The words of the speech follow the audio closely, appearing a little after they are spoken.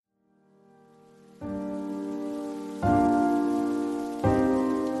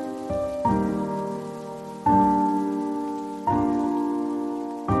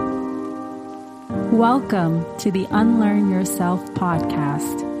Welcome to the Unlearn Yourself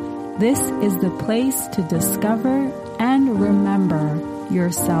podcast. This is the place to discover and remember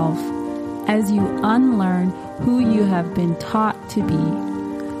yourself as you unlearn who you have been taught to be.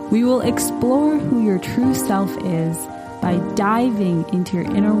 We will explore who your true self is by diving into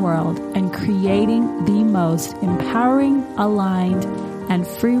your inner world and creating the most empowering, aligned, and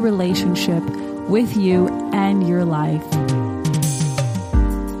free relationship with you and your life.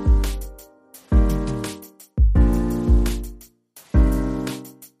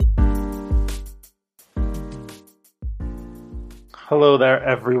 Hello there,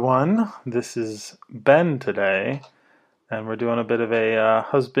 everyone. This is Ben today, and we're doing a bit of a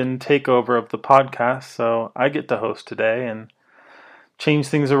husband takeover of the podcast, so I get to host today and change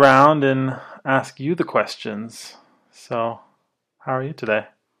things around and ask you the questions. So, how are you today?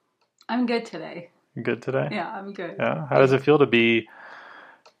 I'm good today. You good today? Yeah, I'm good. Yeah? How does it feel to be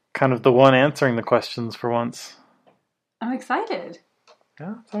kind of the one answering the questions for once? I'm excited.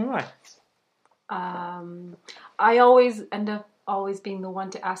 Yeah, so am I. I always end up being the one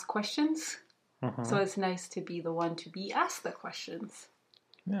to ask questions. Mm-hmm. So it's nice to be the one to be asked the questions.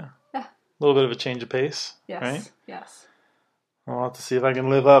 Yeah. Yeah. A little bit of a change of pace. Yes. Right? Yes. I'll have to see if I can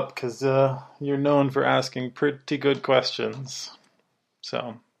live up, because you're known for asking pretty good questions.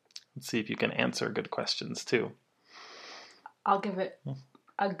 So let's see if you can answer good questions too. I'll give it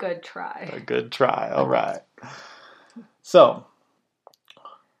a good try. A good try. All right. So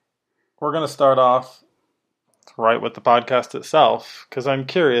we're going to start off right with the podcast itself, because I'm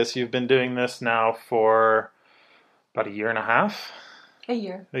curious. You've been doing this now for about a year and a half. A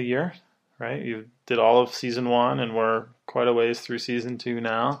year, right? You did all of season 1, and we're quite a ways through season 2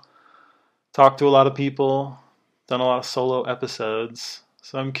 now. Talked to a lot of people, done a lot of solo episodes.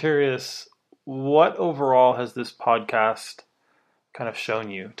 So I'm curious, what overall has this podcast kind of shown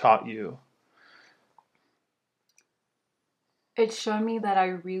you, taught you? It's shown me that I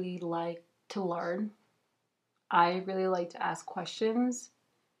really like to learn. I really like to ask questions.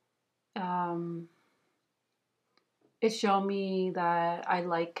 It's shown me that I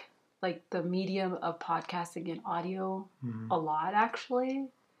like the medium of podcasting and audio a lot, actually.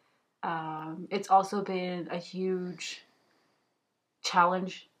 It's also been a huge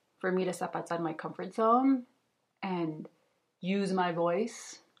challenge for me to step outside my comfort zone and use my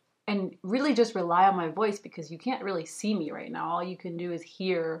voice and really just rely on my voice, because you can't really see me right now. All you can do is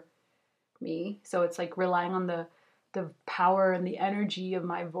hear me. So it's like relying on the power and the energy of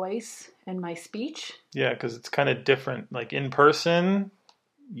my voice and my speech. Yeah, because it's kind of different. Like in person,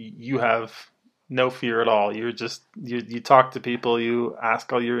 you have no fear at all. You're just, you talk to people, you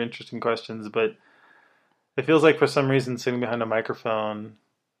ask all your interesting questions, but it feels like for some reason sitting behind a microphone,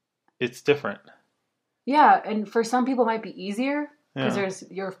 it's different. Yeah, and for some people it might be easier because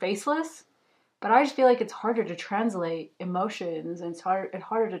you're faceless. But I just feel like it's harder to translate emotions, and it's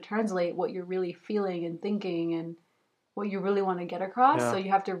harder to translate what you're really feeling and thinking and what you really want to get across. Yeah. So you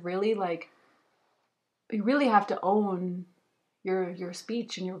have to really you really have to own your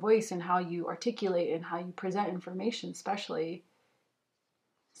speech and your voice and how you articulate and how you present information, especially.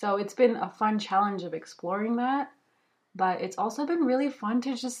 So it's been a fun challenge of exploring that, but it's also been really fun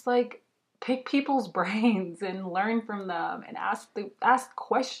to just pick people's brains and learn from them and ask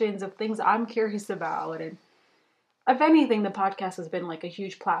questions of things I'm curious about. And if anything, the podcast has been a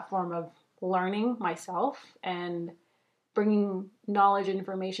huge platform of learning myself and bringing knowledge and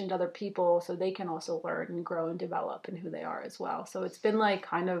information to other people so they can also learn and grow and develop in who they are as well. So it's been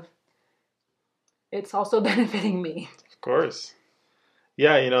it's also benefiting me. Of course.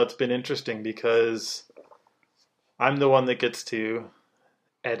 Yeah, it's been interesting because I'm the one that gets to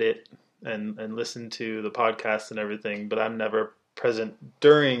edit and listen to the podcast and everything, but I'm never present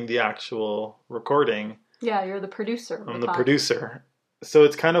during the actual recording. Yeah, you're the producer. I'm the producer. So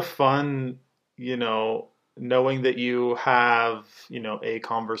it's kind of fun, knowing that you have, a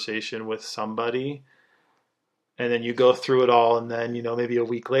conversation with somebody, and then you go through it all, and then, maybe a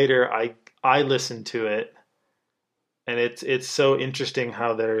week later, I listen to it, and it's so interesting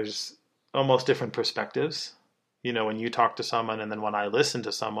how there's almost different perspectives, when you talk to someone, and then when I listen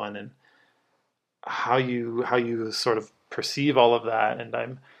to someone, and how you sort of perceive all of that.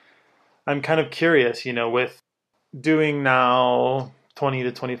 And I'm kind of curious, with doing now 20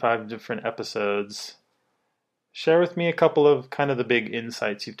 to 25 different episodes, share with me a couple of kind of the big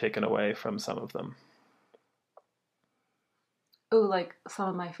insights you've taken away from some of them. Oh, some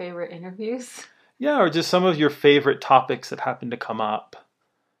of my favorite interviews? Yeah, or just some of your favorite topics that happen to come up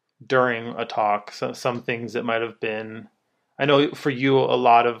during a talk. So some things that might have been, I know for you, a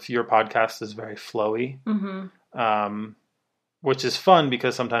lot of your podcast is very flowy, which is fun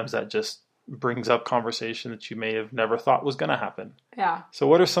because sometimes that just brings up conversation that you may have never thought was going to happen. Yeah. So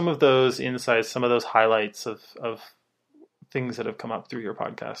what are some of those insights, some of those highlights of things that have come up through your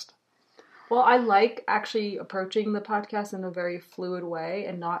podcast? Well, I like actually approaching the podcast in a very fluid way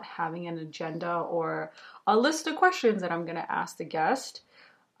and not having an agenda or a list of questions that I'm going to ask the guest.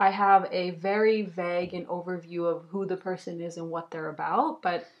 I have a very vague and overview of who the person is and what they're about,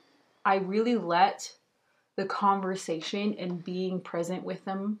 but I really let the conversation and being present with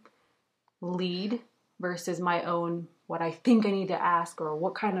them lead versus my own, what I think I need to ask or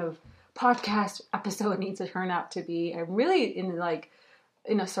what kind of podcast episode needs to turn out to be. I'm really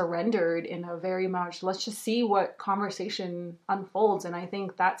in a surrendered, in a very much, let's just see what conversation unfolds. And I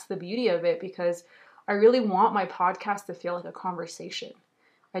think that's the beauty of it, because I really want my podcast to feel like a conversation.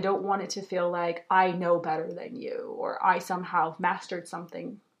 I don't want it to feel like I know better than you, or I somehow mastered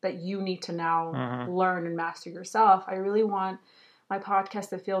something that you need to now learn and master yourself. I really want my podcast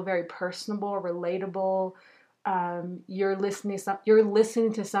to feel very personable, relatable. You're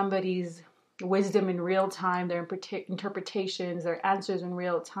listening to somebody's wisdom in real time, their interpretations, their answers in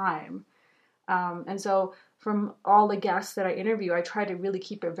real time. And so from all the guests that I interview, I try to really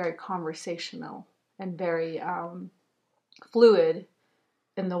keep it very conversational and very fluid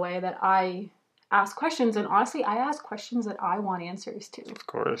in the way that I ask questions. And honestly, I ask questions that I want answers to. Of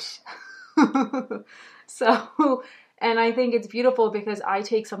course. So, and I think it's beautiful because I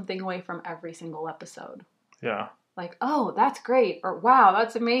take something away from every single episode. Yeah. Like, oh, that's great, or wow,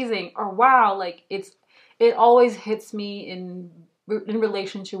 that's amazing, or wow, like it always hits me in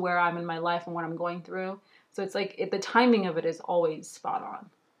relation to where I'm in my life and what I'm going through. So it's like the timing of it is always spot on.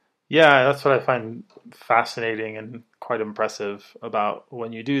 Yeah, that's what I find fascinating and quite impressive about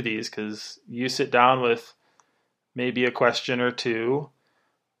when you do these, because you sit down with maybe a question or two,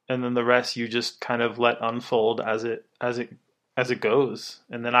 and then the rest you just kind of let unfold as it goes.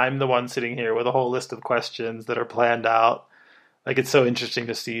 And then I'm the one sitting here with a whole list of questions that are planned out. Like, it's so interesting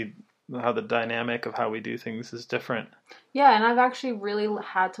to see how the dynamic of how we do things is different. Yeah, and I've actually really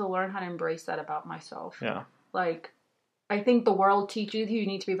had to learn how to embrace that about myself. Yeah. Like, I think the world teaches you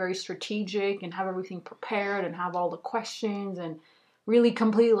need to be very strategic and have everything prepared and have all the questions and really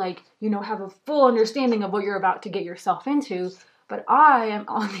completely, have a full understanding of what you're about to get yourself into. But I am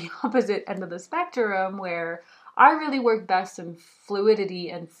on the opposite end of the spectrum, where I really work best in fluidity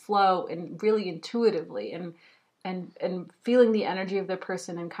and flow and really intuitively and feeling the energy of the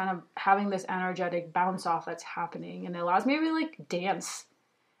person and kind of having this energetic bounce off that's happening. And it allows me to really dance.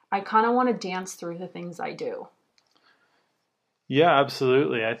 I kind of want to dance through the things I do. Yeah,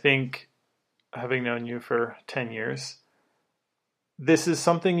 absolutely. I think, having known you for 10 years, this is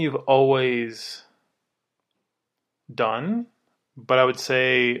something you've always done, but I would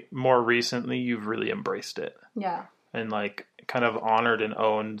say more recently you've really embraced it. Yeah. And kind of honored and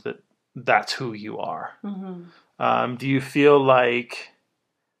owned that that's who you are. Mm-hmm. Do you feel like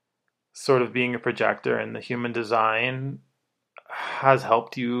sort of being a projector in the human design has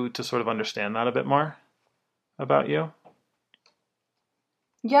helped you to sort of understand that a bit more about you?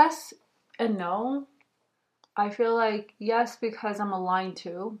 Yes and no. I feel like yes, because I'm aligned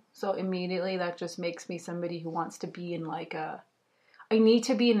to. So immediately that just makes me somebody who wants to be in I need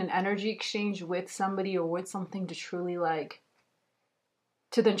to be in an energy exchange with somebody or with something to truly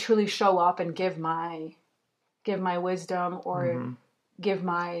to then truly show up and give my wisdom or give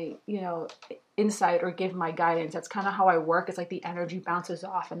my, insight or give my guidance. That's kind of how I work. It's like the energy bounces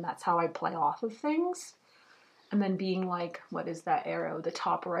off and that's how I play off of things. And then being what is that arrow? The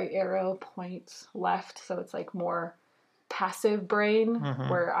top right arrow points left. So it's more passive brain,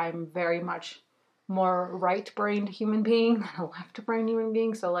 where I'm very much more right-brained human being than a left-brained human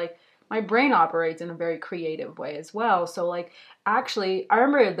being. So my brain operates in a very creative way as well. So actually, I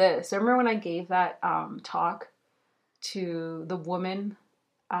remember this. I remember when I gave that talk to the woman,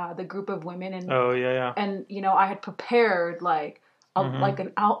 the group of women, and oh yeah. And I had prepared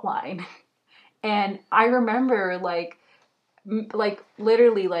an outline. And I remember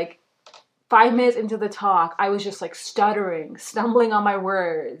literally 5 minutes into the talk, I was just stuttering, stumbling on my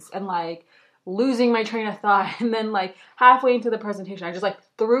words and losing my train of thought. And then halfway into the presentation, I just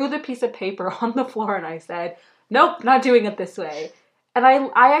threw the piece of paper on the floor and I said, nope, not doing it this way. And I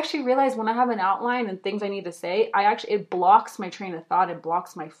actually realized when I have an outline and things I need to say, it blocks my train of thought. It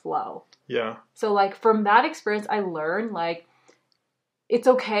blocks my flow. Yeah. So from that experience, I learned it's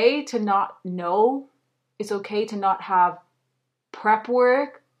okay to not know. It's okay to not have prep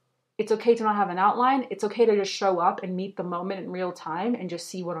work. It's okay to not have an outline. It's okay to just show up and meet the moment in real time and just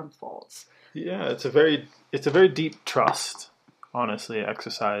see what unfolds. Yeah, it's a very deep trust, honestly,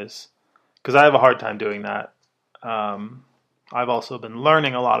 exercise. Because I have a hard time doing that. I've also been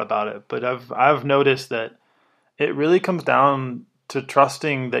learning a lot about it, but I've noticed that it really comes down to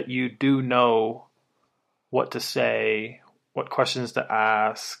trusting that you do know what to say, what questions to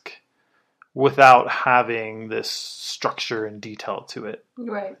ask, without having this structure and detail to it.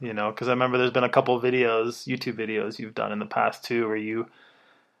 Right. You know, because I remember there's been a couple of videos, YouTube videos you've done in the past too, where you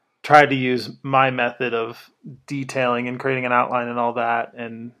tried to use my method of detailing and creating an outline and all that.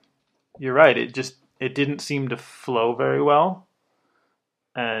 And you're right, it didn't seem to flow very well.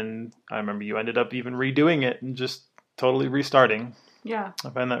 And I remember you ended up even redoing it and just totally restarting. Yeah. I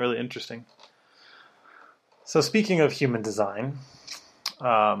find that really interesting. So speaking of human design,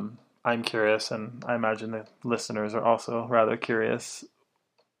 I'm curious, and I imagine the listeners are also rather curious.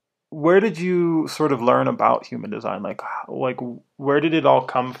 Where did you sort of learn about human design? Like where did it all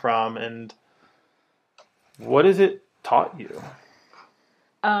come from, and what has it taught you?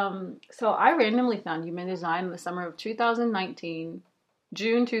 So I randomly found human design in the summer of 2019,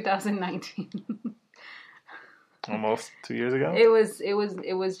 June 2019. Almost 2 years ago?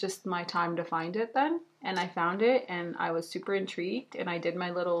 It was just my time to find it then, and I found it, and I was super intrigued, and I did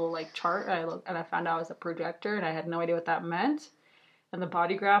my little like chart, and I found out I was a projector, and I had no idea what that meant, and the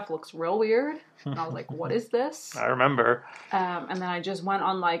body graph looks real weird, and I was like, what is this? I remember. And then I just went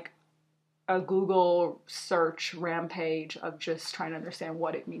on like a Google search rampage of just trying to understand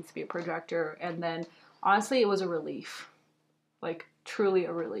what it means to be a projector, and then honestly, it was a relief, like truly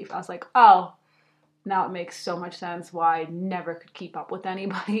a relief. I was like, oh. Now it makes so much sense why I never could keep up with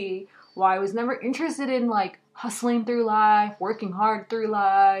anybody, why I was never interested in, like, hustling through life, working hard through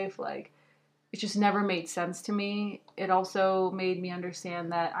life, like, it just never made sense to me. It also made me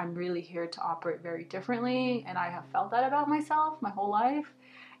understand that I'm really here to operate very differently, and I have felt that about myself my whole life.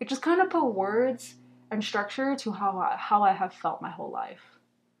 It just kind of put words and structure to how I have felt my whole life.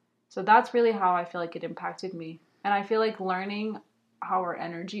 So that's really how I feel like it impacted me. And I feel like learning how our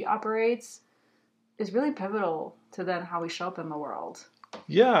energy operates is really pivotal to then how we show up in the world.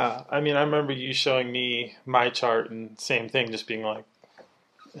 Yeah, I mean, I remember you showing me my chart and same thing, just being like,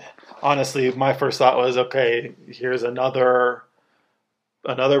 honestly, my first thought was, okay, here's another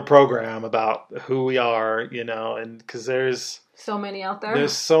program about who we are, you know, and because there's so many out there.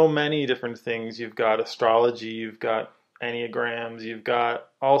 There's so many different things. You've got astrology, you've got enneagrams, you've got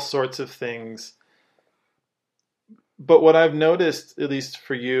all sorts of things. But what I've noticed, at least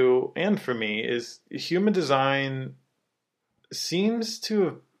for you and for me, is human design seems to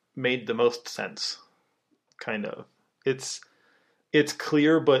have made the most sense, kind of. It's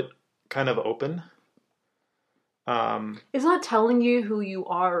clear but kind of open. It's not telling you who you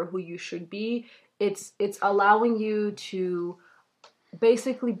are or who you should be. It's allowing you to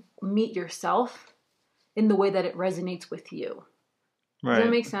basically meet yourself in the way that it resonates with you. Right. Does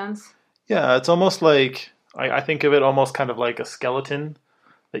that make sense? Yeah, it's almost like, I think of it almost kind of like a skeleton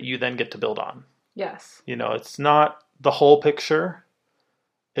that you then get to build on. Yes. You know, it's not the whole picture.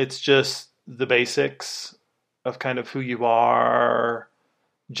 It's just the basics of kind of who you are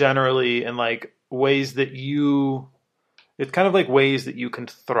generally, and like ways that it's kind of like ways that you can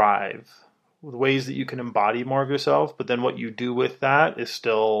thrive, ways that you can embody more of yourself, but then what you do with that is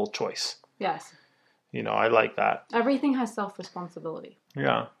still choice. Yes. You know, I like that. Everything has self-responsibility.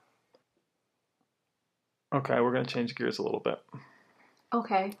 Yeah. Okay, we're going to change gears a little bit.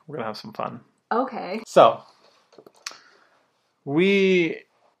 Okay. We're going to have some fun. Okay. So, we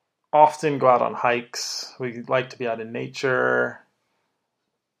often go out on hikes. We like to be out in nature.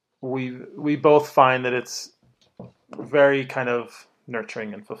 We both find that it's very kind of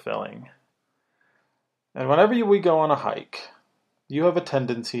nurturing and fulfilling. And whenever we go on a hike, you have a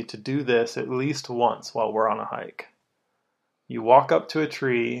tendency to do this at least once while we're on a hike. You walk up to a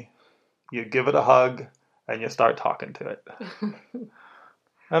tree, you give it a hug, and you start talking to it.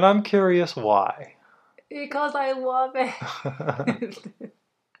 And I'm curious why. Because I love it.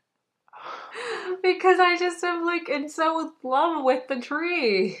 Because I just am like in so love with the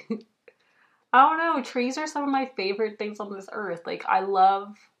tree. I don't know. Trees are some of my favorite things on this earth. Like I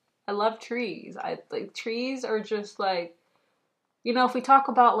love trees. I like trees are just like, you know, if we talk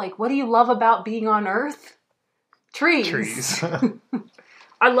about like what do you love about being on earth? Trees.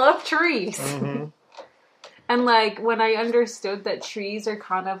 I love trees. Mm-hmm. And like when I understood that trees are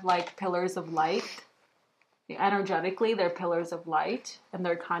kind of like pillars of light, energetically they're pillars of light, and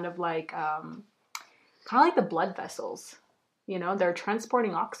they're kind of like the blood vessels. You know, they're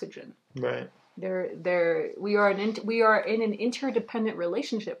transporting oxygen. Right. We are in an interdependent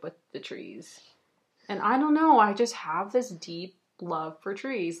relationship with the trees. And I don't know, I just have this deep love for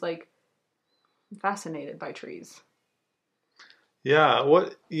trees. Like, I'm fascinated by trees. Yeah,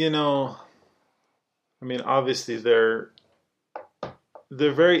 I mean, obviously they're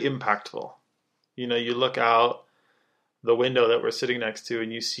they're very impactful. You know, you look out the window that we're sitting next to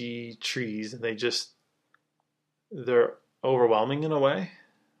and you see trees and they're overwhelming in a way,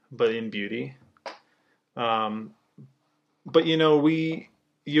 but in beauty. Um, but you know,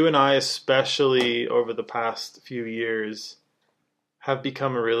 you and I, especially over the past few years, have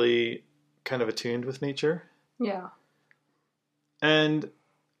become really kind of attuned with nature. Yeah. And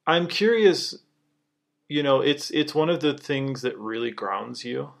I'm curious, you know, it's one of the things that really grounds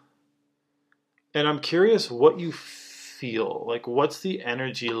you. And I'm curious what you feel. Like, what's the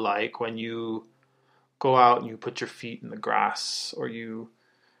energy like when you go out and you put your feet in the grass or you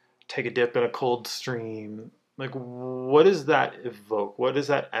take a dip in a cold stream? Like, what does that evoke? What does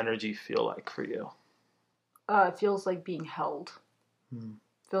that energy feel like for you? It feels like being held. Hmm.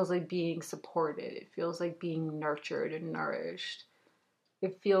 It feels like being supported. It feels like being nurtured and nourished.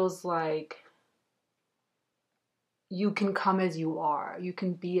 It feels like you can come as you are. You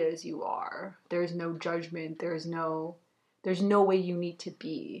can be as you are. There's no judgment. There's no way you need to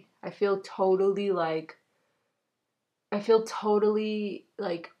be. I feel totally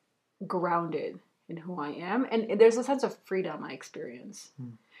like grounded in who I am. And there's a sense of freedom I experience.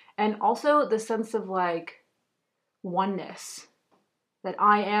 And also the sense of like oneness. That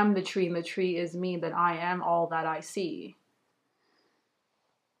I am the tree and the tree is me. That I am all that I see.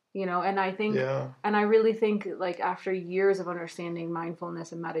 You know, and I think, and I really think like after years of understanding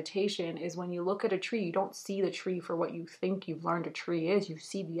mindfulness and meditation is when you look at a tree, you don't see the tree for what you think you've learned a tree is. You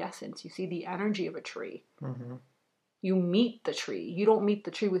see the essence. You see the energy of a tree. Mm-hmm. You meet the tree. You don't meet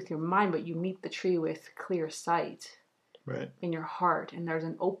the tree with your mind, but you meet the tree with clear sight. Right. In your heart. And there's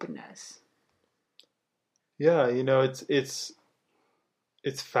an openness. Yeah, you know, it's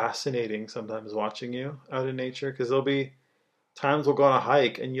fascinating sometimes watching you out in nature because there'll be times we'll go on a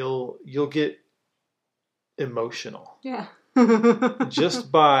hike and you'll get emotional. Yeah.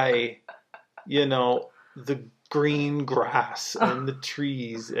 Just by, you know, the green grass and the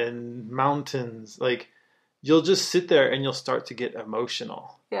trees and mountains. Like, you'll just sit there and you'll start to get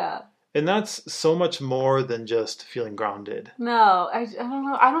emotional. Yeah. And that's so much more than just feeling grounded. No, I don't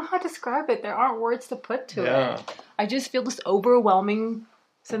know. I don't know how to describe it. There aren't words to put to it. I just feel this overwhelming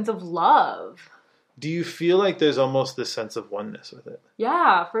sense of love. Do you feel like there's almost this sense of oneness with it?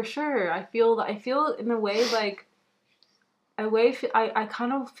 Yeah, for sure. I feel in a way like I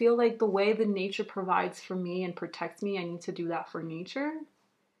kind of feel like the way the nature provides for me and protects me, I need to do that for nature.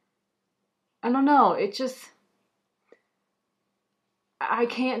 I don't know. It just I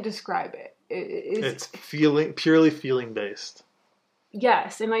can't describe it. It's purely feeling based.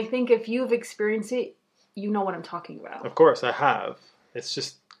 Yes, and I think if you've experienced it, you know what I'm talking about. Of course, I have.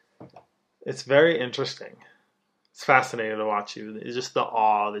 It's very interesting. It's fascinating to watch you. It's just the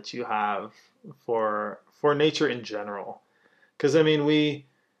awe that you have for nature in general. Because I mean,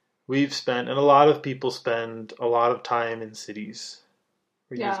 we've spent, and a lot of people spend a lot of time in cities.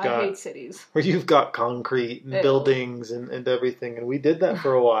 I hate cities. Where you've got concrete and buildings and everything, and we did that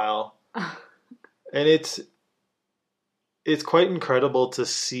for a while. And it's quite incredible to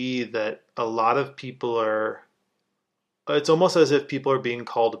see that a lot of people are. It's almost as if people are being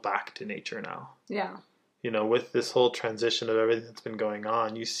called back to nature now. Yeah. You know, with this whole transition of everything that's been going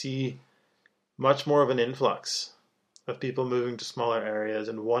on, you see much more of an influx of people moving to smaller areas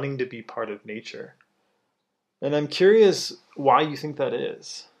and wanting to be part of nature. And I'm curious why you think that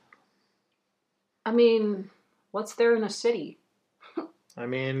is. I mean, what's there in a city? I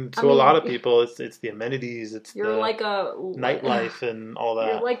mean, a lot of people, it's the amenities, it's the like a nightlife and all that.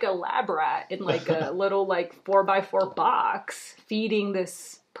 You're like a lab rat in like a little like 4x4 box feeding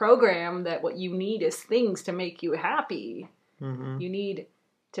this program that what you need is things to make you happy. Mm-hmm. You need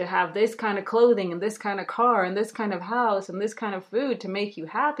to have this kind of clothing and this kind of car and this kind of house and this kind of food to make you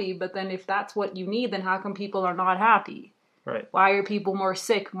happy. But then if that's what you need, then how come people are not happy? Right. Why are people more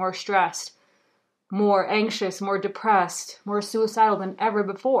sick, more stressed, more anxious, more depressed, more suicidal than ever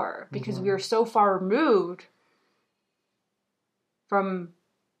before? Because we are so far removed from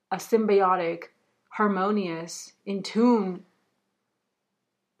a symbiotic, harmonious, in tune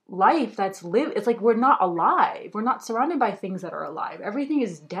life that's lived. It's like we're not alive. We're not surrounded by things that are alive. Everything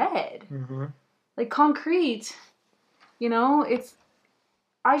is dead. Mm-hmm. Like concrete, you know,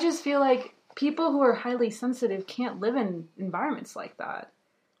 I just feel like people who are highly sensitive can't live in environments like that.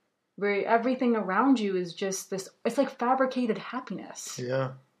 Where everything around you is just this, it's like fabricated happiness.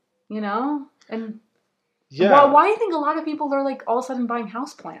 Yeah. You know? And why do you think a lot of people are like all of a sudden buying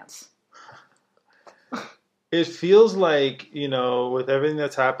houseplants? It feels like, you know, with everything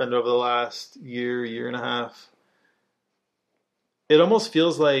that's happened over the last year and a half, it almost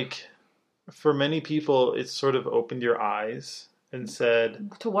feels like for many people, it's sort of opened your eyes and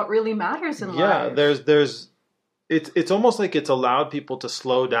said, to what really matters in yeah, life. it's almost like it's allowed people to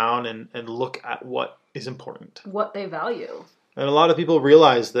slow down and look at what is important. What they value. And a lot of people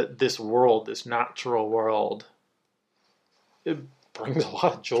realize that this world, this natural world, it brings a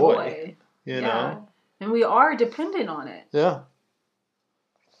lot of joy. You know? And we are dependent on it. Yeah.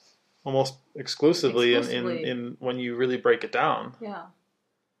 Almost exclusively. In when you really break it down. Yeah.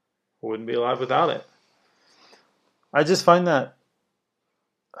 Wouldn't be alive without it. I just find that,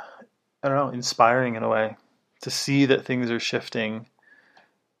 I don't know, inspiring in a way to see that things are shifting.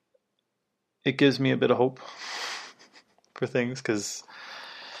 It gives me a bit of hope for things because,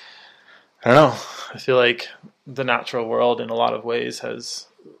 I don't know, I feel like the natural world in a lot of ways has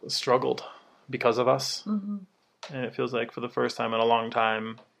struggled because of us. Mm-hmm. And it feels like for the first time in a long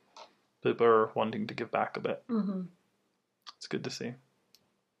time, people are wanting to give back a bit. Mm-hmm. It's good to see.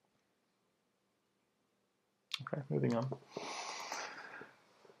 Okay, moving on.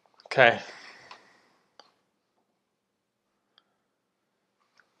 Okay.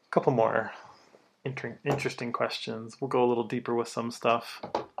 A couple more interesting questions. We'll go a little deeper with some stuff.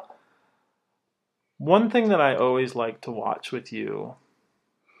 One thing that I always like to watch with you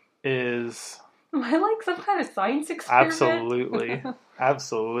is... Am I like some kind of science experiment? Absolutely.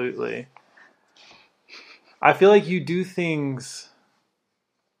 Absolutely. I feel like you do things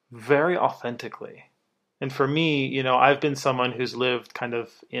very authentically. And for me, you know, I've been someone who's lived kind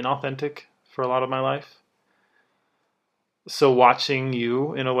of inauthentic for a lot of my life. So watching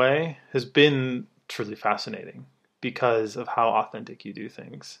you, in a way, has been truly fascinating because of how authentic you do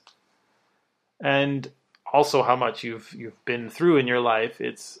things. And also how much you've been through in your life.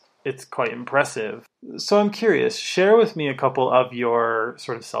 It's quite impressive. So I'm curious, share with me a couple of your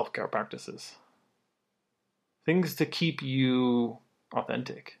sort of self-care practices. Things to keep you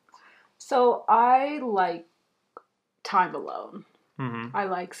authentic. So I like time alone. Mm-hmm. I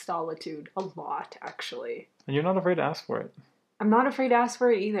like solitude a lot, actually. And you're not afraid to ask for it. I'm not afraid to ask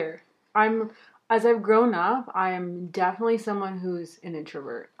for it either. As I've grown up, I am definitely someone who's an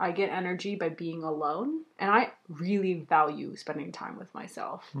introvert. I get energy by being alone, and I really value spending time with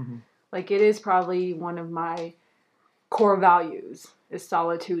myself. Mm-hmm. Like, it is probably one of my core values is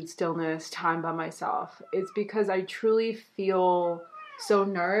solitude, stillness, time by myself. It's because I truly feel so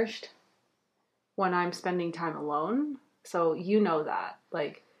nourished when I'm spending time alone. So you know that.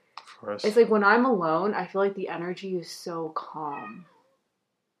 Like, of course. It's like when I'm alone, I feel like the energy is so calm.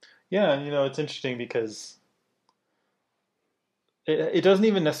 Yeah, you know, it's interesting because it doesn't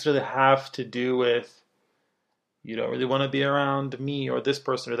even necessarily have to do with you don't really want to be around me or this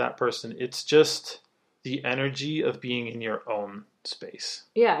person or that person. It's just the energy of being in your own space.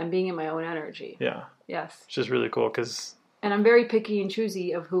 Yeah, and being in my own energy. Yeah. Yes. Which is really cool because... And I'm very picky and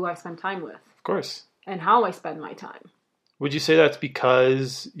choosy of who I spend time with. Of course. And how I spend my time. Would you say that's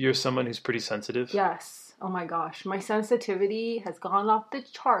because you're someone who's pretty sensitive? Yes. Oh my gosh. My sensitivity has gone off the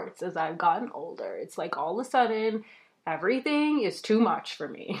charts as I've gotten older. It's like all of a sudden, everything is too much for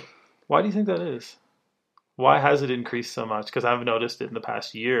me. Why do you think that is? Why has it increased so much? Because I've noticed it in the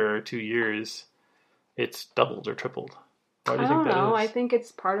past year or 2 years, it's doubled or tripled. Why do you think that is? I don't know. I think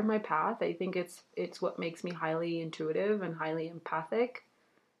it's part of my path. I think it's what makes me highly intuitive and highly empathic.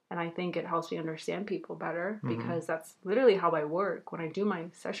 And I think it helps me understand people better because that's literally how I work. When I do my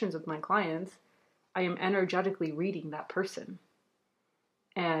sessions with my clients, I am energetically reading that person.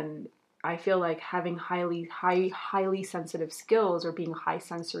 And I feel like having highly sensitive skills or being a high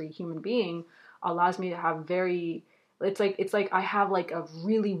sensory human being allows me to have it's like I have like a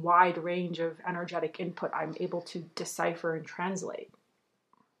really wide range of energetic input I'm able to decipher and translate.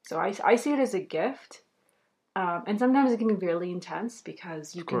 So I see it as a gift. And sometimes it can be really intense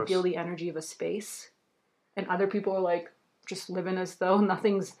because you can feel the energy of a space and other people are like just living as though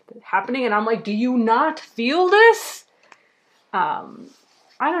nothing's happening. And I'm like, do you not feel this? I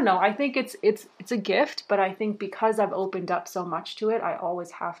don't know. I think it's a gift, but I think because I've opened up so much to it, I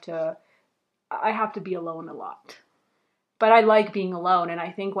have to be alone a lot. But I like being alone. And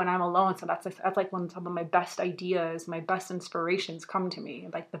I think when I'm alone, so that's like when some of my best ideas, my best inspirations come to me,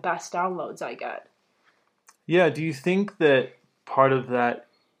 like the best downloads I get. Yeah, do you think that part of that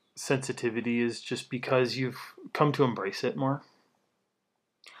sensitivity is just because you've come to embrace it more?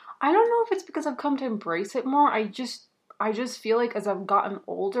 I don't know if it's because I've come to embrace it more. I just feel like as I've gotten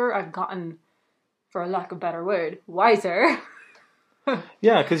older, I've gotten, for lack of a better word, wiser.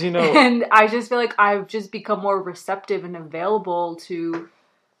 Yeah, because And I just feel like I've just become more receptive and available to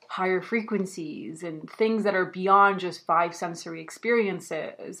higher frequencies and things that are beyond just 5 sensory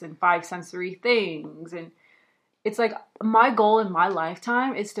experiences and 5 sensory things. And it's like my goal in my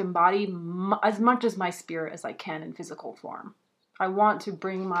lifetime is to embody as much as my spirit as I can in physical form. I want to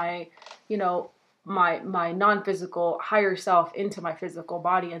bring my, you know, my non-physical higher self into my physical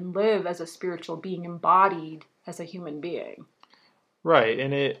body and live as a spiritual being embodied as a human being. Right.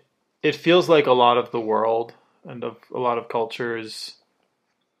 And it feels like a lot of the world and of a lot of cultures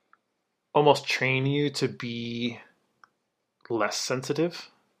almost train you to be less sensitive,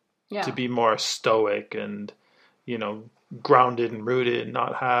 Yeah. to be more stoic and, you know, grounded and rooted,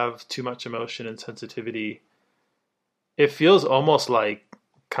 not have too much emotion and sensitivity. It feels almost like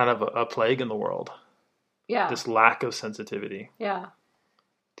kind of a plague in the world. Yeah. This lack of sensitivity. Yeah.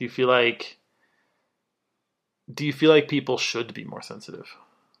 Do you feel like people should be more sensitive?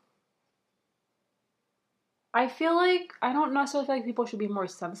 I feel like I don't necessarily feel like people should be more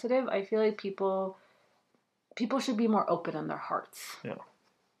sensitive. I feel like people should be more open in their hearts. Yeah.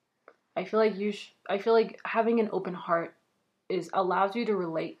 I feel like I feel like having an open heart allows you to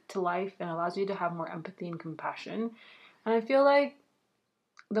relate to life and allows you to have more empathy and compassion. And I feel like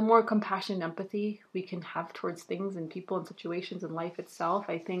the more compassion and empathy we can have towards things and people and situations and life itself,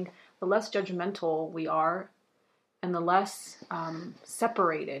 I think the less judgmental we are and the less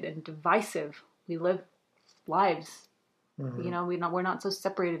separated and divisive we live lives. Mm-hmm. You know, we're not so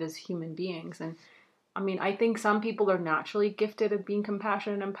separated as human beings. And I mean, I think some people are naturally gifted at being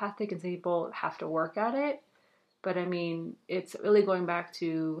compassionate and empathic, and some people have to work at it. But I mean, it's really going back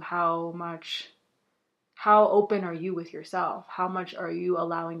to how open are you with yourself? How much are you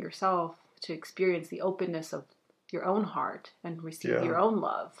allowing yourself to experience the openness of your own heart and receive your own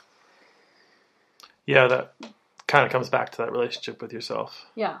love? Yeah, that kind of comes back to that relationship with yourself.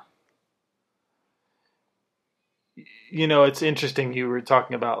 Yeah. You know, it's interesting. You were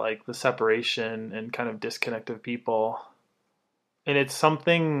talking about like the separation and kind of disconnect of people. And it's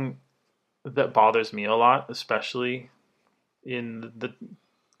something that bothers me a lot, especially in the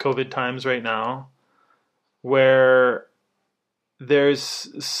COVID times right now, where there's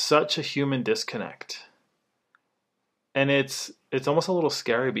such a human disconnect. And it's almost a little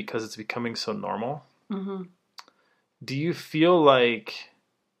scary because it's becoming so normal. Mm-hmm. Do you feel like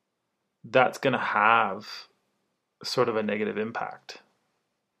that's going to have sort of a negative impact,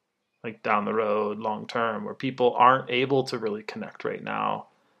 like down the road, long term, where people aren't able to really connect right now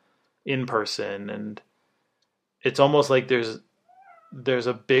in person? And it's almost like there's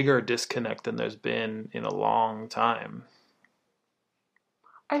a bigger disconnect than there's been in a long time.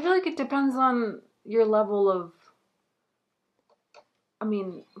 I feel like it depends on your level of, I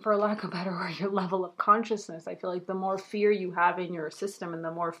mean, for lack of a better word, your level of consciousness. I feel like the more fear you have in your system and the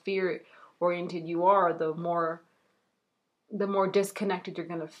more fear oriented you are, the more disconnected you're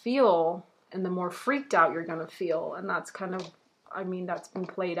going to feel and the more freaked out you're going to feel. And that's kind of, I mean, that's been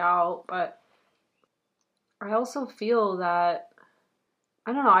played out. But I also feel that,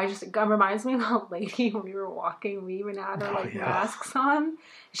 I don't know, it reminds me of that lady when we were walking. We even had her masks on.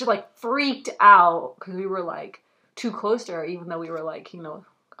 She freaked out because we were too close to her, even though we were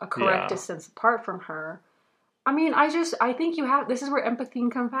a correct distance apart from her. I mean, I think this is where empathy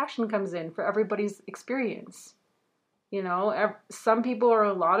and compassion comes in for everybody's experience. You know, some people are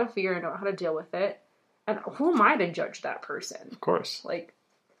in a lot of fear and don't know how to deal with it. And who am I to judge that person? Of course.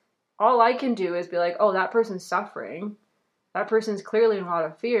 All I can do is be like, oh, that person's suffering. That person's clearly in a lot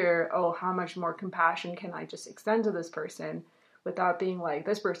of fear. Oh, how much more compassion can I just extend to this person without being like,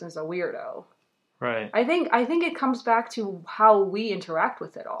 this person's a weirdo? Right. I think it comes back to how we interact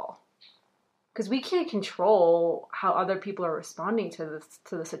with it all. Because we can't control how other people are responding to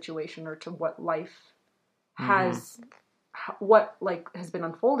the situation or to what life has, what has been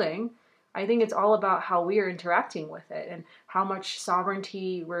unfolding. I think it's all about how we are interacting with it and how much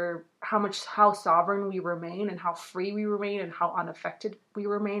how sovereign we remain and how free we remain and how unaffected we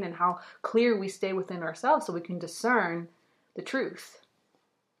remain and how clear we stay within ourselves so we can discern the truth.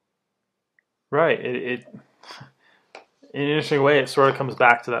 Right. It in an interesting way, it sort of comes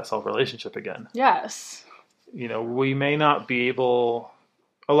back to that self-relationship again. Yes. You know, we may not be able,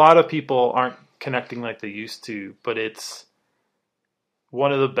 a lot of people aren't connecting like they used to, but it's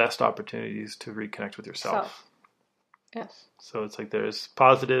one of the best opportunities to reconnect with yourself. Yes. So it's like there's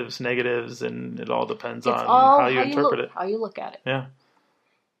positives, negatives, and it all depends on how you interpret it. How you look at it. Yeah.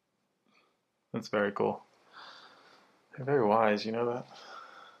 That's very cool. You're very wise, you know that?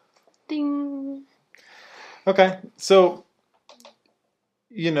 Ding. Okay. So,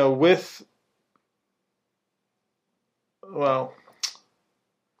 you know, let's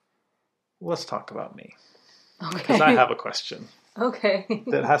talk about me. Okay. Because I have a question. Okay.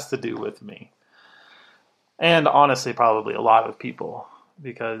 That has to do with me. And honestly, probably a lot of people,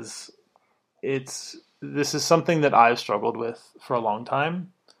 because this is something that I've struggled with for a long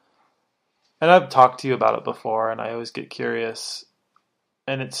time. And I've talked to you about it before, and I always get curious,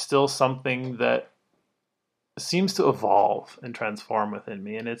 and it's still something that seems to evolve and transform within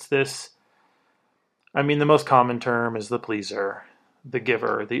me. And it's this, I mean, the most common term is the pleaser, the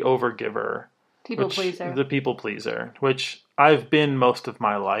giver, the overgiver. The people pleaser, which I've been most of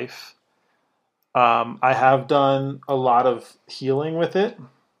my life. I have done a lot of healing with it,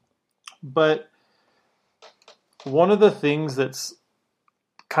 but one of the things that's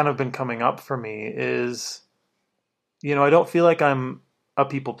kind of been coming up for me is, I don't feel like I'm a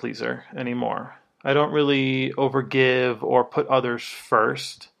people pleaser anymore. I don't really overgive or put others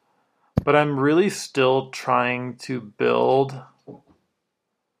first, but I'm really still trying to build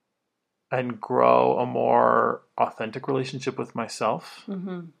and grow a more authentic relationship with myself.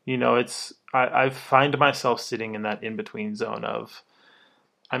 Mm-hmm. I find myself sitting in that in-between zone of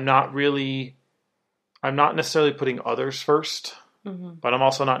I'm not necessarily putting others first, mm-hmm. but I'm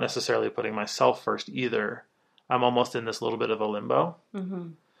also not necessarily putting myself first either. I'm almost in this little bit of a limbo.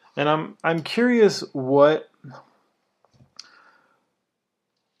 Mm-hmm. And I'm curious what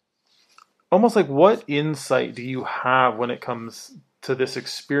insight do you have when it comes to this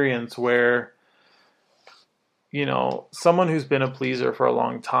experience where, someone who's been a pleaser for a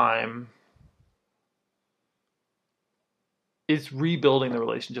long time is rebuilding the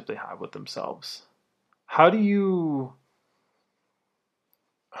relationship they have with themselves. How do you,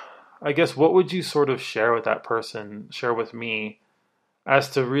 I guess, what would you sort of share with that person, share with me, as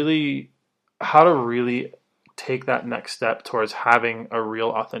to how to really take that next step towards having a real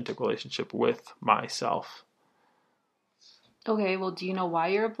authentic relationship with myself? Okay, well, do you know why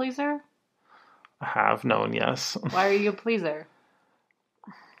you're a pleaser? I have known, yes. Why are you a pleaser?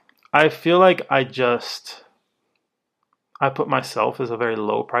 I feel like I put myself as a very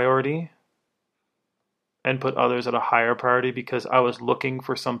low priority and put others at a higher priority because I was looking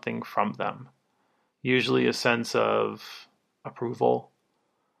for something from them. Usually a sense of approval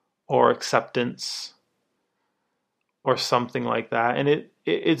or acceptance or something like that. And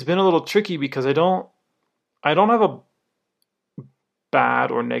it's been a little tricky because I don't have a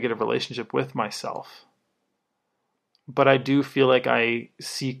bad or negative relationship with myself. But I do feel like I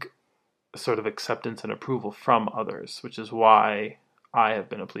seek sort of acceptance and approval from others, which is why I have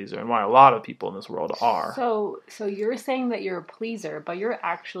been a pleaser and why a lot of people in this world are. So you're saying that you're a pleaser, but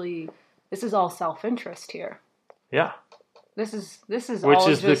this is all self-interest here. Yeah. This is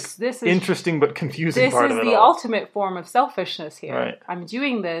interesting but confusing part of it all. This is the ultimate form of selfishness here. Right. I'm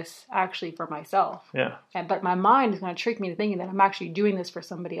doing this actually for myself. Yeah. But my mind is going to trick me into thinking that I'm actually doing this for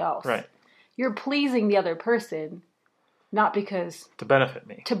somebody else. Right. You're pleasing the other person, not because to benefit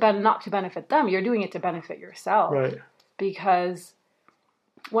me. Not to benefit them. You're doing it to benefit yourself. Right. Because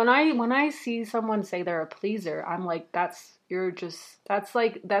when I see someone say they're a pleaser, I'm like, that's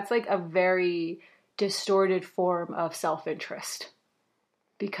like a very distorted form of self-interest,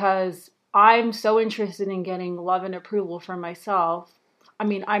 because I'm so interested in getting love and approval from myself. I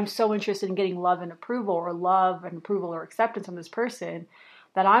mean, I'm so interested in getting love and approval or acceptance from this person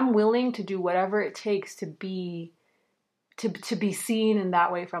that I'm willing to do whatever it takes to be seen in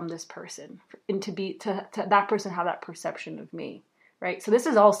that way from this person, and to that person have that perception of me, right? So this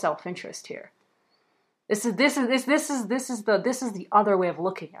is all self-interest here. This is the other way of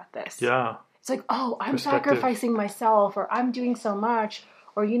looking at this. Yeah. It's like, oh, I'm sacrificing myself, or I'm doing so much,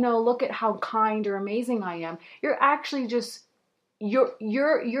 or, look at how kind or amazing I am. You're actually just, you're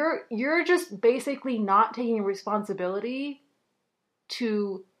just basically not taking responsibility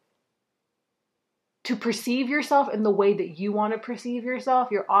to perceive yourself in the way that you want to perceive yourself.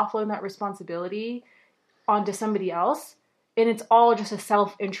 You're offloading that responsibility onto somebody else. And it's all just a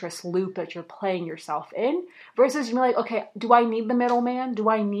self-interest loop that you're playing yourself in, versus you're like, okay, do I need the middleman? Do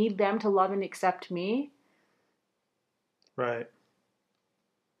I need them to love and accept me? Right.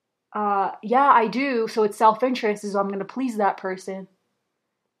 Yeah, I do. So it's self-interest, is I'm going to please that person.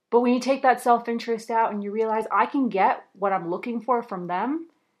 But when you take that self-interest out and you realize I can get what I'm looking for from them,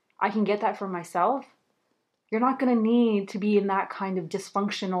 I can get that from myself, you're not going to need to be in that kind of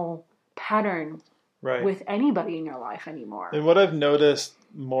dysfunctional pattern. Right. With anybody in your life anymore. And what I've noticed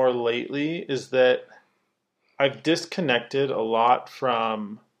more lately is that I've disconnected a lot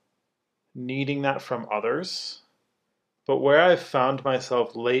from needing that from others. But where I've found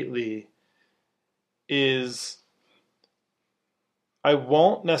myself lately is I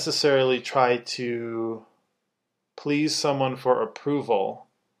won't necessarily try to please someone for approval,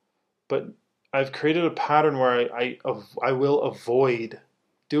 but I've created a pattern where I will avoid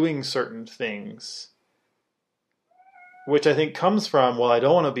doing certain things, which I think comes from, well, I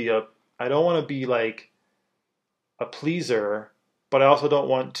don't want to be like a pleaser, but I also don't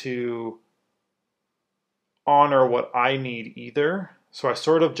want to honor what I need either. So I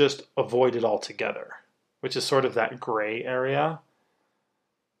sort of just avoid it altogether, which is sort of that gray area.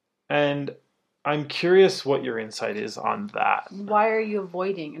 And I'm curious what your insight is on that. Why are you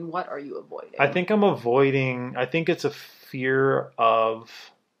avoiding, and what are you avoiding? I think it's a fear of,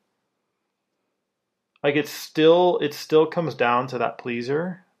 like, it still comes down to that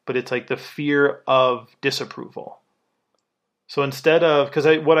pleaser, but it's like the fear of disapproval. So instead of, because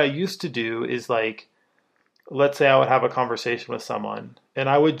what I used to do is, like, let's say I would have a conversation with someone and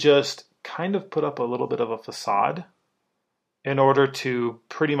I would just kind of put up a little bit of a facade in order to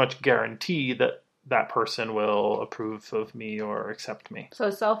pretty much guarantee that that person will approve of me or accept me. So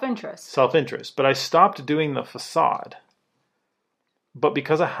self-interest. Self-interest. But I stopped doing the facade. But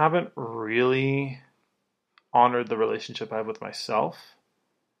because I haven't really honored the relationship I have with myself,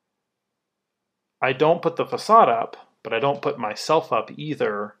 I don't put the facade up, but I don't put myself up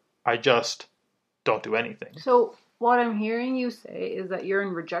either. I just don't do anything. So what I'm hearing you say is that you're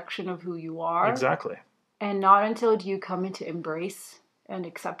in rejection of who you are. Exactly. And not until you come into embrace and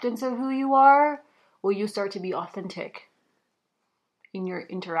acceptance of who you are will you start to be authentic in your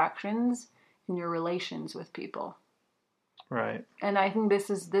interactions, in your relations with people. Right. And I think this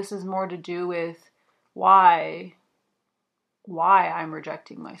is more to do with why I'm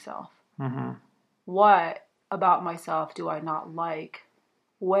rejecting myself. Mm-hmm. What about myself do I not like?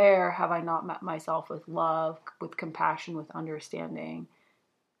 Where have I not met myself with love, with compassion, with understanding?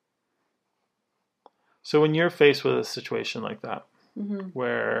 So when you're faced with a situation like that, Mm-hmm.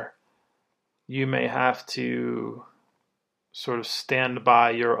 where you may have to sort of stand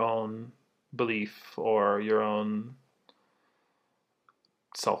by your own belief or your own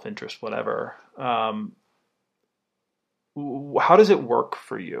self-interest, whatever, how does it work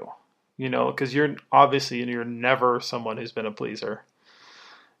for you? You know, because you're never someone who's been a pleaser.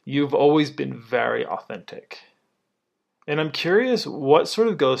 You've always been very authentic. And I'm curious what sort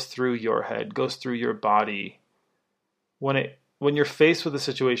of goes through your head, goes through your body when you're faced with a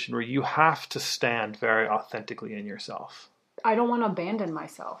situation where you have to stand very authentically in yourself. I don't want to abandon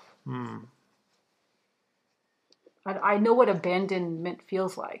myself. I know what abandonment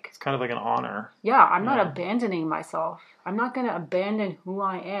feels like. It's kind of like an honor. Yeah, I'm not abandoning myself. I'm not going to abandon who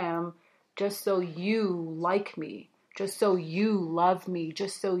I am just so you like me, just so you love me,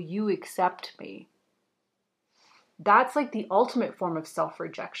 just so you accept me. That's like the ultimate form of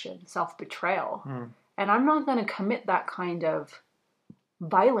self-rejection, self-betrayal. And I'm not going to commit that kind of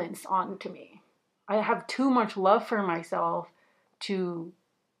violence onto me. I have too much love for myself to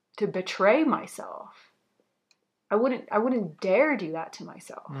betray myself. I wouldn't dare do that to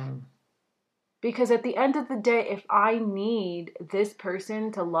myself. Because at the end of the day, if I need this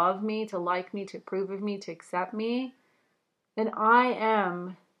person to love me, to like me, to approve of me, to accept me, then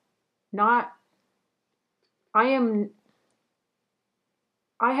I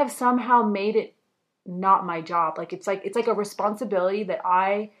have somehow made it not my job. Like it's like a responsibility that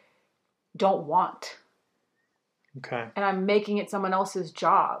I don't want. Okay. And I'm making it someone else's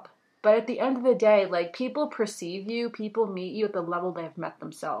job. But at the end of the day, like, people perceive you, people meet you at the level they have met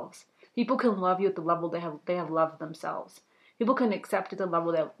themselves. People can love you at the level they have loved themselves. People can accept at the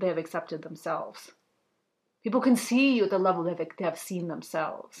level that they have accepted themselves. People can see you at the level they have seen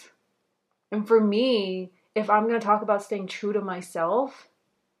themselves. And for me, if I'm going to talk about staying true to myself,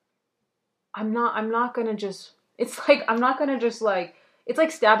 I'm not going to just, it's like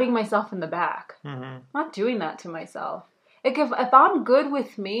stabbing myself in the back. I'm not doing that to myself. Like, if I'm good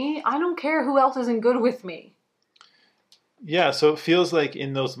with me, I don't care who else isn't good with me. Yeah, so it feels like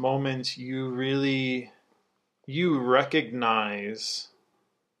in those moments you recognize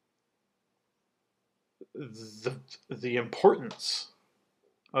the importance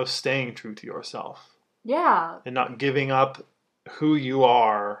of staying true to yourself. Yeah. And not giving up who you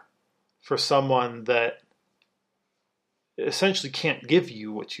are for someone that essentially can't give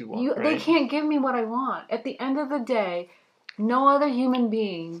you what you want. They can't give me what I want. At the end of the day, no other human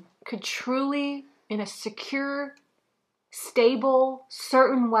being could truly, in a secure, stable,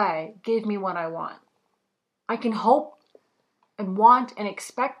 certain way, give me what I want. I can hope and want and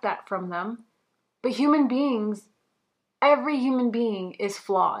expect that from them. But human beings, every human being is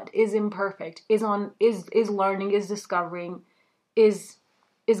flawed, is imperfect, is learning, is discovering, is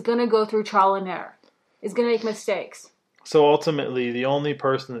going to go through trial and error, is going to make mistakes. So ultimately, the only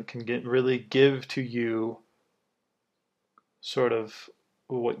person that can really give to you sort of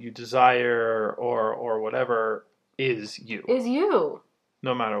what you desire or whatever is you. Is you.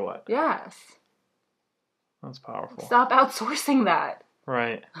 No matter what. Yes. That's powerful. Stop outsourcing that.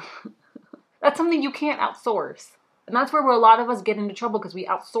 Right. That's something you can't outsource. And that's where a lot of us get into trouble, because we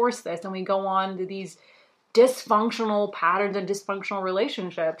outsource this and we go on to these dysfunctional patterns and dysfunctional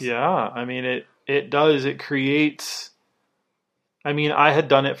relationships. Yeah, I mean, it does. It creates. I mean, I had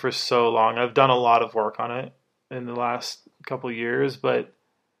done it for so long. I've done a lot of work on it in the last couple of years, but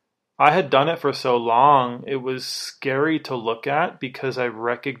I had done it for so long, it was scary to look at because I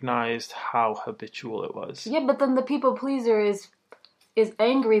recognized how habitual it was. Yeah, but then the people pleaser is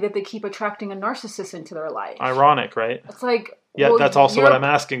angry that they keep attracting a narcissist into their life. Ironic, right? It's like, yeah, well, that's also what I'm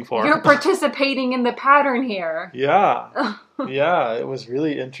asking for. You're participating in the pattern here. Yeah. Yeah, it was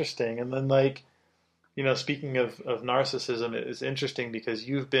really interesting. And then, like, you know, speaking of narcissism, it's interesting because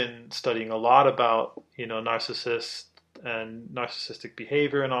you've been studying a lot about, you know, narcissists and narcissistic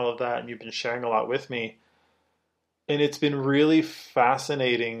behavior and all of that, and you've been sharing a lot with me. And it's been really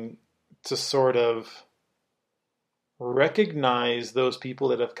fascinating to sort of recognize those people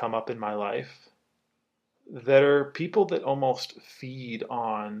that have come up in my life that are people that almost feed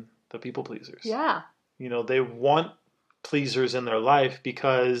on the people pleasers. Yeah. You know, they want pleasers in their life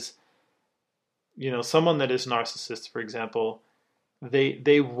because, you know, someone that is narcissist, for example,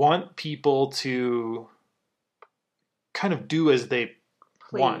 they want people to kind of do as they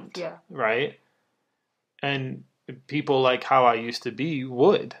want, yeah. Right? And people like how I used to be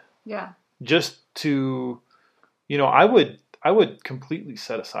would. Yeah. Just to, you know, I would completely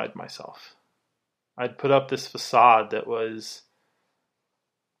set aside myself. I'd put up this facade that was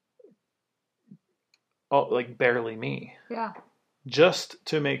like barely me. Yeah. Just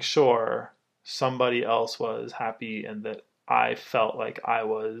to make sure somebody else was happy and that I felt like I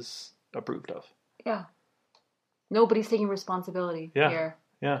was approved of. Yeah. Nobody's taking responsibility here.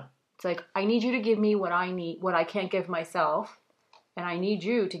 Yeah. It's like, I need you to give me what I need, what I can't give myself, and I need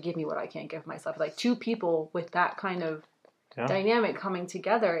you to give me what I can't give myself. Like two people with that kind of dynamic coming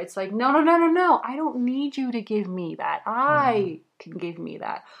together. It's like, no. I don't need you to give me that. I can give me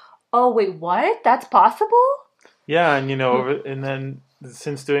that. Oh, wait, what? That's possible? Yeah, and you know, and then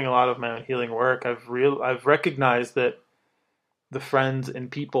since doing a lot of my own healing work, I've recognized that the friends and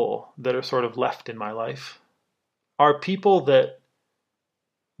people that are sort of left in my life are people that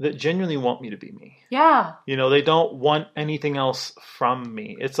genuinely want me to be me. Yeah. You know, they don't want anything else from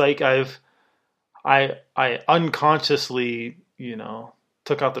me. It's like I unconsciously, you know,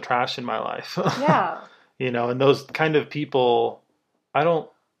 took out the trash in my life. Yeah. You know, and those kind of people, I don't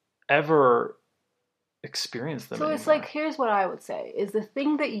ever experience them anymore. It's like, here's what I would say, is the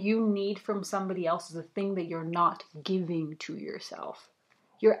thing that you need from somebody else is the thing that you're not giving to yourself.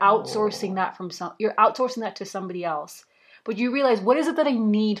 You're outsourcing that you're outsourcing that to somebody else. But you realize, what is it that I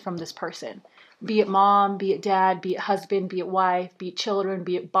need from this person? Be it mom, be it dad, be it husband, be it wife, be it children,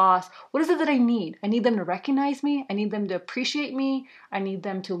 be it boss. What is it that I need? I need them to recognize me. I need them to appreciate me. I need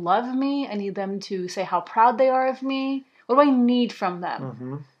them to love me. I need them to say how proud they are of me. What do I need from them?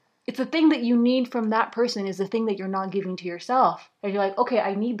 Mm-hmm. It's the thing that you need from that person is the thing that you're not giving to yourself. And you're like, okay,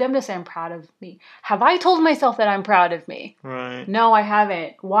 I need them to say I'm proud of me. Have I told myself that I'm proud of me? Right. No, I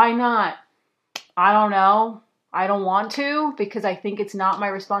haven't. Why not? I don't know. I don't want to because I think it's not my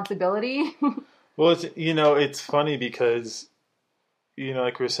responsibility. Well, it's, you know, it's funny because, you know,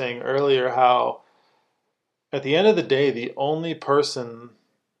 like we were saying earlier, how at the end of the day, the only person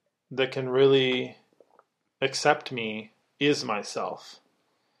that can really accept me is myself.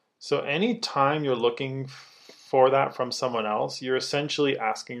 So anytime you're looking for that from someone else, you're essentially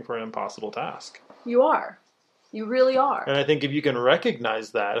asking for an impossible task. You are. You really are. And I think if you can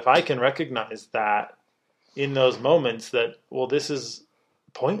recognize that, if I can recognize that in those moments that, well, this is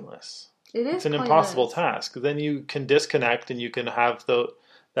pointless. It's an impossible task. Then you can disconnect and you can have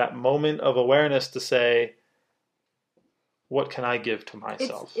that moment of awareness to say, what can I give to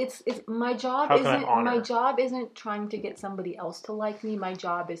myself? It's my job. My job isn't trying to get somebody else to like me. My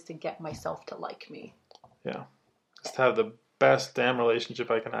job is to get myself to like me. Yeah, just to have the best damn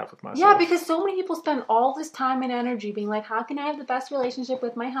relationship I can have with myself. Yeah, because so many people spend all this time and energy being like, how can I have the best relationship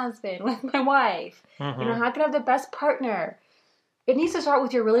with my husband, with my wife? Mm-hmm. You know, how can I have the best partner? It needs to start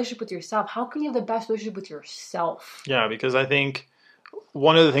with your relationship with yourself. How can you have the best relationship with yourself? Yeah, because I think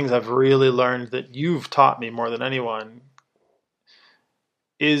one of the things I've really learned that you've taught me more than anyone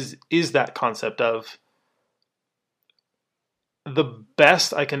is that concept of the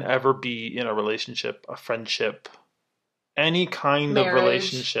best I can ever be in a relationship, a friendship, any kind of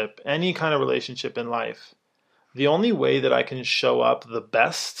relationship, any kind of relationship in life. The only way that I can show up the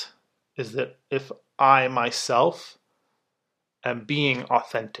best is that if I myself am being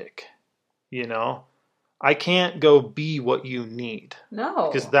authentic, you know? I can't go be what you need. No.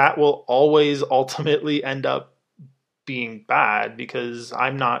 Because that will always ultimately end up being bad because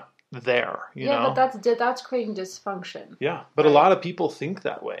I'm not there, you know? Yeah, but that's creating dysfunction. Yeah, but right? A lot of people think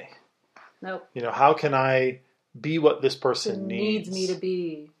that way. Nope. You know, how can I be what this person needs me to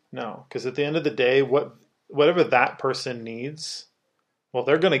be. No, because at the end of the day, whatever that person needs, well,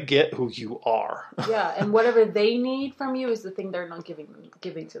 they're going to get who you are. Yeah, and whatever they need from you is the thing they're not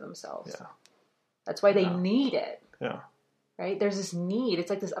giving to themselves. Yeah. That's why they need it. Yeah. Right? There's this need. It's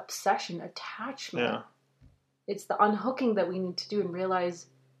like this obsession, attachment. Yeah. It's the unhooking that we need to do and realize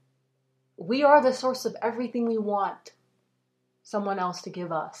we are the source of everything we want someone else to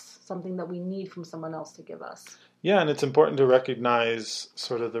give us, something that we need from someone else to give us. Yeah, and it's important to recognize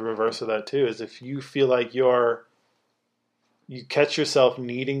sort of the reverse of that too, is if you feel like you catch yourself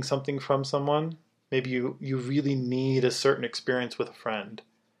needing something from someone, maybe you really need a certain experience with a friend.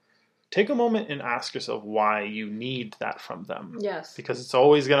 Take a moment and ask yourself why you need that from them. Yes. Because it's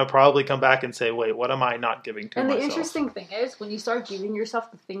always going to probably come back and say, wait, what am I not giving to myself? And the interesting thing is, when you start giving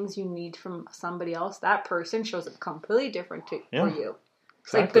yourself the things you need from somebody else, that person shows up completely different for you.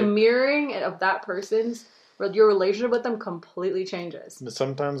 It's like the mirroring of that person's, your relationship with them completely changes.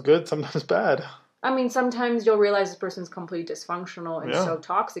 Sometimes good, sometimes bad. I mean, sometimes you'll realize this person's completely dysfunctional and so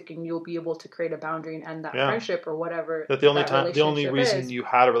toxic, and you'll be able to create a boundary and end that friendship or whatever. That the only reason you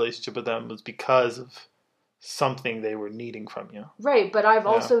had a relationship with them was because of something they were needing from you. Right, but I've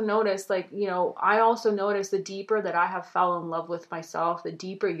also noticed, I also noticed the deeper that I have fell in love with myself, the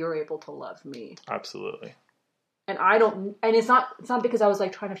deeper you're able to love me. Absolutely. And it's not because I was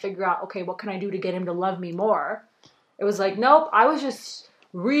like trying to figure out, okay, what can I do to get him to love me more? It was like, nope, I was just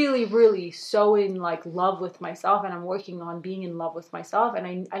really, really so in like love with myself, and I'm working on being in love with myself,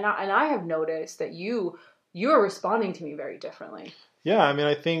 and I have noticed that you're responding to me very differently. Yeah, I mean,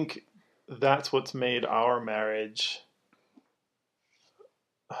 I think that's what's made our marriage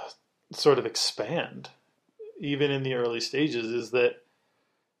sort of expand, even in the early stages, is that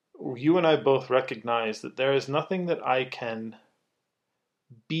you and I both recognize that there is nothing that I can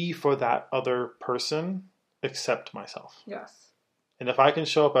be for that other person except myself. Yes. And if I can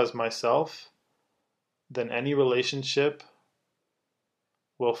show up as myself, then any relationship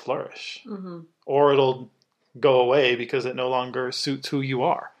will flourish. Mm-hmm. Or it'll go away because it no longer suits who you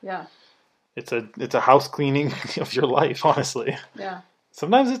are. Yeah. It's a house cleaning of your life, honestly. Yeah.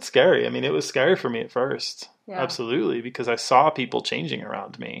 Sometimes it's scary. I mean, it was scary for me at first. Yeah. Absolutely, because I saw people changing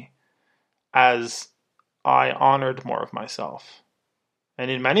around me as I honored more of myself. And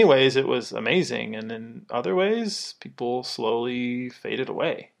in many ways, it was amazing. And in other ways, people slowly faded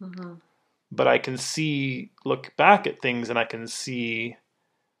away. Mm-hmm. But I can look back at things and I can see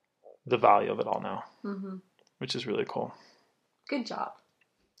the value of it all now, which is really cool. Good job.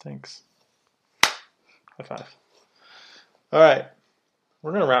 Thanks. High five. All right.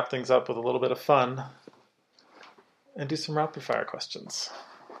 We're going to wrap things up with a little bit of fun and do some rapid fire questions.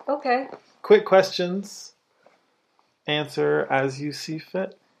 Okay. Quick questions. Answer as you see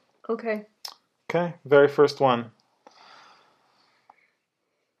fit. Okay. Okay, very first one.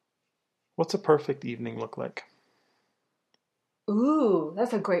 What's a perfect evening look like? Ooh,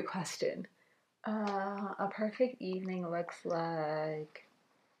 that's a great question. A perfect evening looks like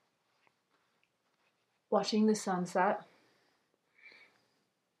watching the sunset.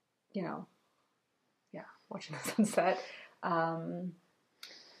 Watching the sunset.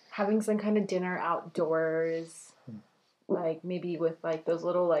 Having some kind of dinner outdoors. Like maybe with like those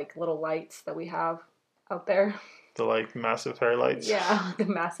little lights that we have out there. The massive fairy lights? Yeah, the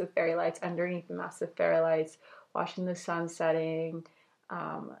massive fairy lights. Underneath the massive fairy lights, watching the sun setting,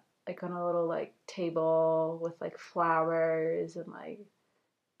 like on a little table with flowers and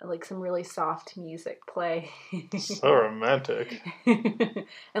like some really soft music play. So romantic. And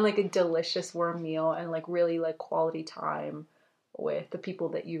a delicious warm meal and really quality time with the people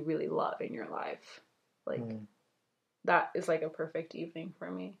that you really love in your life. That is a perfect evening for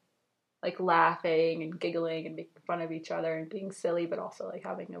me. Laughing and giggling and making fun of each other and being silly, but also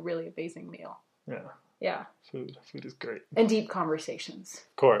having a really amazing meal. Yeah. Yeah. Food is great. And deep conversations.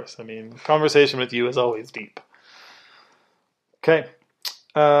 Of course. I mean, conversation with you is always deep. Okay.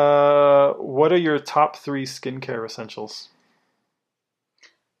 What are your top 3 skincare essentials?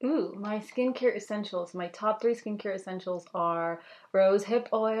 Ooh, my skincare essentials. My top 3 skincare essentials are rose hip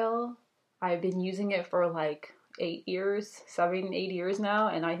oil. I've been using it for 8 years, 7, 8 years now,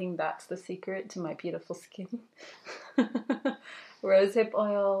 and I think that's the secret to my beautiful skin. Rose hip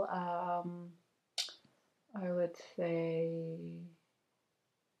oil, I would say,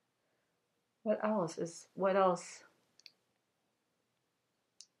 what else?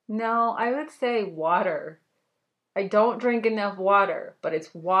 No, I would say water. I don't drink enough water, but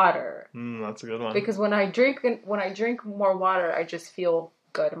it's water. That's a good one. Because when I drink more water, I just feel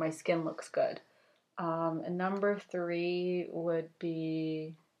good and my skin looks good. And number 3 would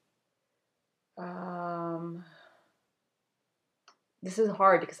be This is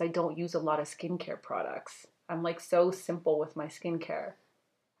hard because I don't use a lot of skincare products. I'm like so simple with my skincare.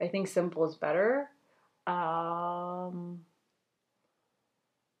 I think simple is better. I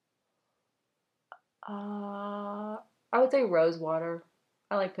would say rose water.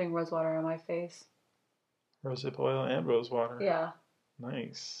 I like putting rose water on my face. Rosehip oil and rose water. Yeah.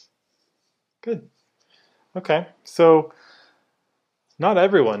 Nice. Good. Okay. So, not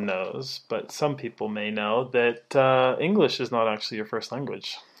everyone knows, but some people may know that English is not actually your first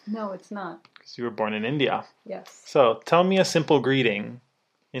language. No, it's not. Because you were born in India. Yes. So, tell me a simple greeting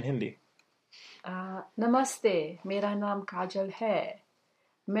in Hindi. नमस्ते, मेरा नाम काजल है.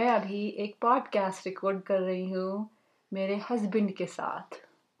 मैं अभी एक podcast record कर रही हूँ मेरे हस्बैंड के साथ.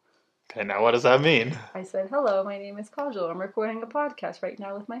 Okay, now what does that mean? I said, hello, my name is Kajal. I'm recording a podcast right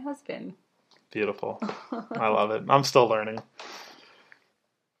now with my husband. Beautiful. I love it. I'm still learning.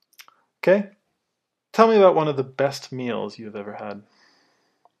 Okay. Tell me about one of the best meals you've ever had.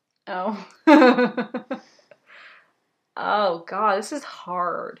 Oh. Oh, God, this is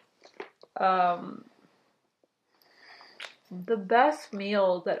hard. The best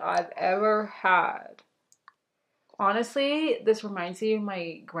meal that I've ever had. Honestly, this reminds me of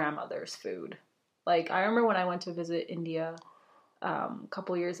my grandmother's food. Like, I remember when I went to visit India a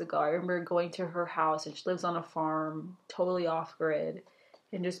couple years ago, I remember going to her house, and she lives on a farm, totally off-grid,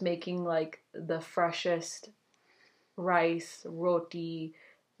 and just making, like, the freshest rice, roti,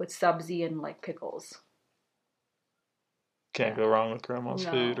 with sabzi and, like, pickles. Can't go wrong with grandma's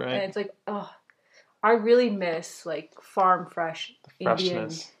food, right? And it's like, oh, I really miss, like, farm fresh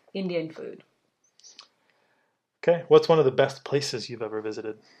Indian food. Okay, what's one of the best places you've ever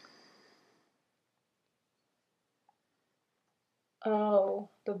visited? Oh,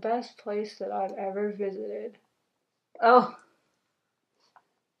 the best place that I've ever visited. Oh.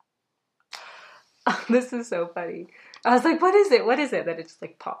 This is so funny. I was like, what is it? What is it? That it just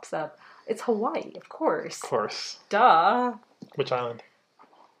like pops up. It's Hawaii, of course. Of course. Duh. Which island?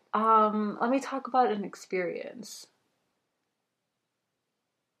 Let me talk about an experience.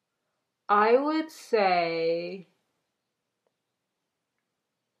 I would say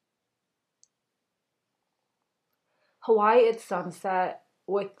Hawaii at sunset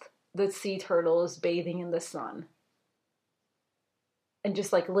with the sea turtles bathing in the sun. And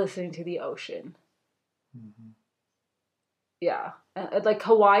just like listening to the ocean. Mm-hmm. Yeah. Like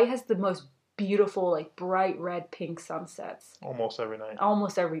Hawaii has the most beautiful, like bright red pink sunsets. Almost every night.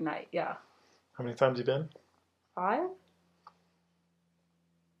 Almost every night, yeah. How many times have you been? 5.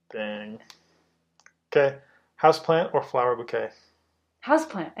 Dang. Okay. Houseplant or flower bouquet?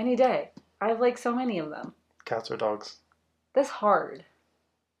 Houseplant, any day. I have like so many of them. Cats or dogs? That's hard.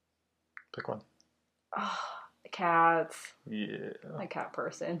 Pick one. Oh, cats. Yeah. I'm a cat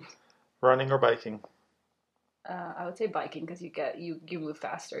person. Running or biking? I would say biking because you move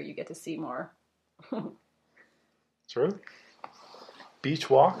faster. You get to see more. True. Beach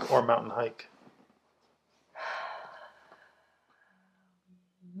walk or mountain hike?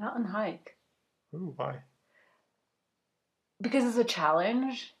 Mountain hike. Ooh, why? Because it's a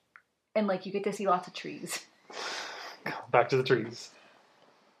challenge, and like you get to see lots of trees. Back to the trees.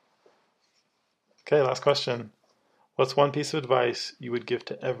 Okay, last question. What's one piece of advice you would give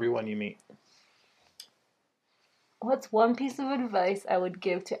to everyone you meet? What's one piece of advice I would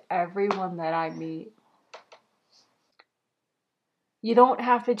give to everyone that I meet? You don't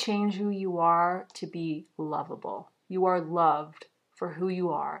have to change who you are to be lovable. You are loved for who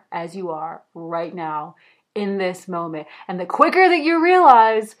you are, as you are right now, in this moment. And the quicker that you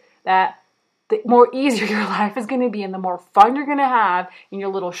realize that, the more easier your life is going to be and the more fun you're going to have in your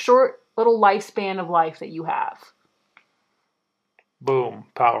little lifespan of life that you have. Boom.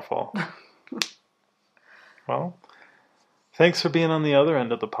 Powerful. Well, thanks for being on the other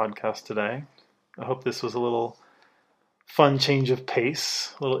end of the podcast today. I hope this was a little fun change of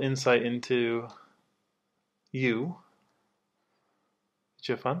pace, a little insight into you. Did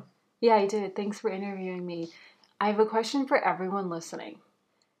you have fun? Yeah, I did. Thanks for interviewing me. I have a question for everyone listening.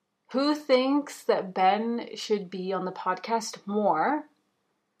 Who thinks that Ben should be on the podcast more?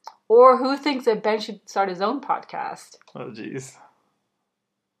 Or who thinks that Ben should start his own podcast? Oh, geez.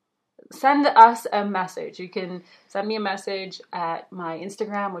 Send us a message. You can send me a message at my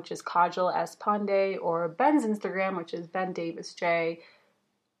Instagram, which is Kajal S. Pandey, or Ben's Instagram, which is Ben Davis J.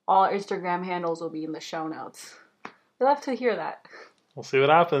 All Instagram handles will be in the show notes. We'd love to hear that. We'll see what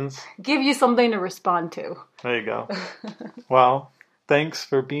happens. Give you something to respond to. There you go. Well, thanks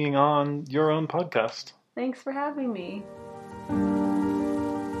for being on your own podcast. Thanks for having me.